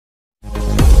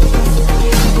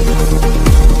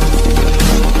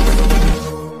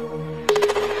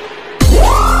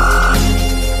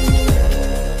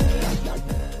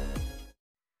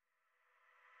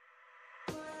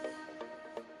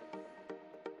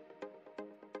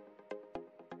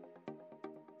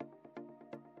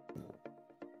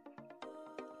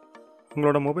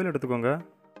உங்களோட மொபைல் எடுத்துக்கோங்க.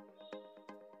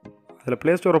 அதில்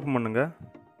ப்ளே ஸ்டோர் ஓப்பன் பண்ணுங்கள்.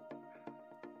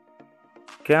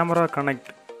 கேமரா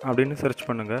கனெக்ட் அப்படின்னு சர்ச்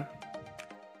பண்ணுங்கள்.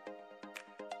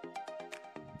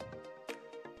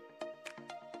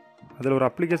 அதில் ஒரு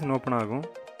அப்ளிகேஷன் ஓப்பன் ஆகும்.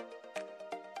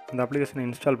 அந்த அப்ளிகேஷனை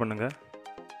இன்ஸ்டால் பண்ணுங்கள்.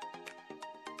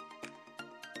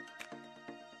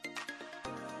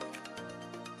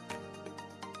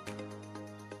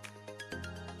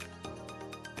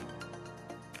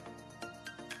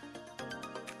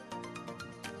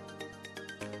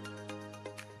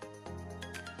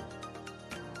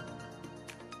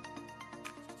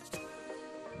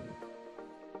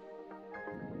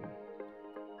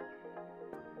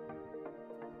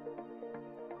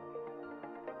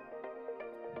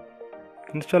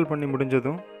 இன்ஸ்டால் பண்ணி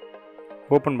முடிஞ்சதும்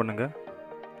ஓப்பன் பண்ணுங்கள்.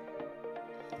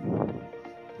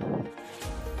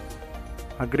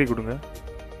 அக்ரி கொடுங்க.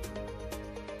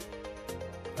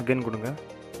 அகைன் கொடுங்க.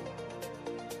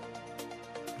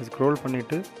 ஸ்க்ரோல்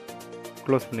பண்ணிவிட்டு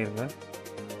க்ளோஸ் பண்ணிடுங்க.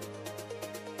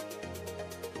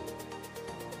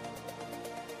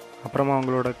 அப்புறமா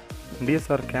உங்களோட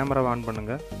டிஎஸ்ஆர் கேமராவை ஆன்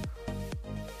பண்ணுங்கள்.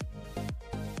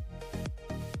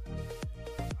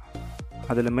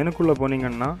 அதில் மெனுக்குள்ளே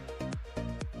போனீங்கன்னா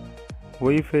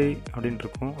ஒய்ஃபை அப்படின்னு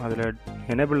இருக்கும். அதில்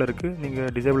எனேபிள் இருக்குது. நீங்கள்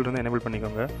டிசேபிள் இருந்தால் எனேபிள்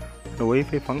பண்ணிக்கோங்க. அந்த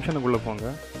ஒய்ஃபை ஃபங்க்ஷனுக்குள்ளே போங்க.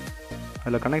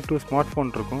 அதில் கனெக்ட் டு ஸ்மார்ட் ஃபோன்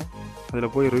இருக்கும்.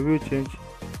 அதில் போய் ரிவ்யூ சேஞ்ச்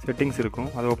செட்டிங்ஸ் இருக்கும்.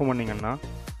 அதை ஓப்பன் பண்ணிங்கன்னா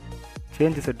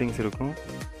சேஞ்ச் செட்டிங்ஸ் இருக்கும்.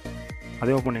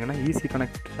 அதே ஓப்பன் பண்ணிங்கன்னா ஈஸி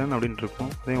கனெக்ஷன் அப்படின்ட்டு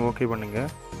இருக்கும். அதையும் ஓகே பண்ணுங்கள்.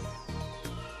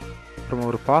 அப்புறமா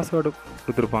ஒரு பாஸ்வேர்டு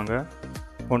கொடுத்துருப்பாங்க,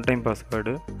 ஒன் டைம்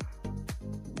பாஸ்வேர்டு.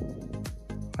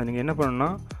 அது நீங்கள் என்ன பண்ணணுன்னா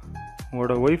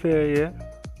உங்களோட ஒய்ஃபையை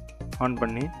ஆன்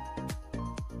பண்ணி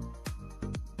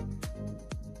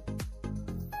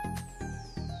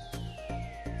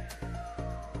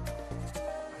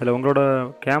அதில் உங்களோட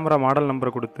கேமரா மாடல்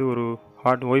நம்பரை கொடுத்து ஒரு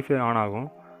ஹாட் ஒய்ஃபை ஆன் ஆகும்.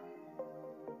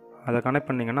 அதை கனெக்ட்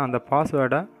பண்ணிங்கன்னா அந்த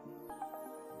பாஸ்வேர்டை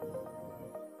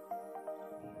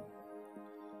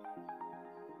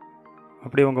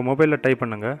அப்படியே உங்கள் மொபைலில் டைப்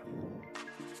பண்ணுங்கள்.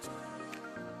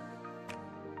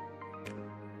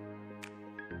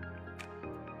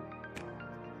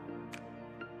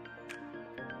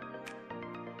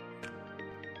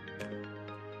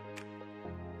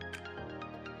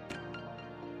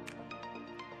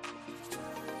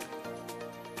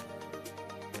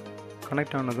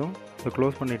 கனெக்ட் ஆனதும் அதை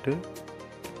க்ளோஸ் பண்ணிவிட்டு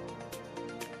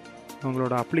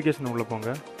உங்களோட அப்ளிகேஷன் உள்ளே போங்க.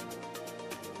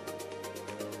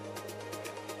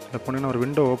 அதில் போனீங்கன்னா ஒரு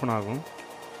விண்டோ ஓப்பன் ஆகும்.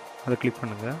 அதை கிளிக்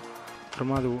பண்ணுங்கள்.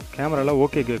 அப்புறமா அது கேமராவில்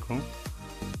ஓகே கேட்கும்.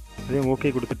 அதே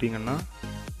ஓகே கொடுத்துட்டிங்கன்னா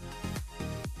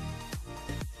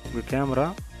உங்கள் கேமரா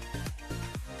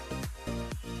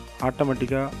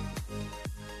ஆட்டோமேட்டிக்காக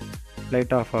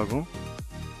லைட் ஆஃப் ஆகும்.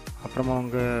 அப்புறமா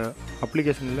உங்கள்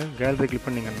அப்ளிகேஷனில் கேலரி கிளிக்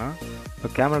பண்ணிங்கன்னா இப்போ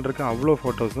கேமரா இருக்க அவ்வளோ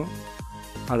ஃபோட்டோஸும்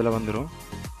அதில் வந்துடும்.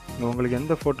 உங்களுக்கு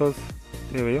எந்த ஃபோட்டோஸ்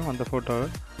தேவையோ அந்த ஃபோட்டோவை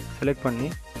செலக்ட் பண்ணி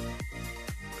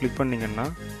கிளிக் பண்ணிங்கன்னா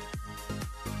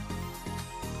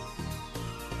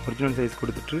ஒரிஜினல் சைஸ்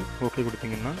கொடுத்துட்டு ஓகே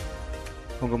கொடுத்தீங்கன்னா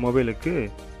உங்கள் மொபைலுக்கு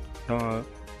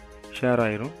ஷேர்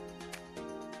ஆயிரும்.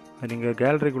 அது நீங்கள்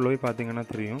கேலரிக்குள்ளே போய் பார்த்தீங்கன்னா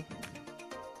தெரியும்.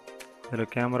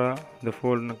 அதில் கேமரா இந்த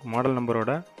ஃபோன் மாடல்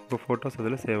நம்பரோட உங்கள் ஃபோட்டோஸ்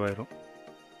அதில் சேவ் ஆயிரும்.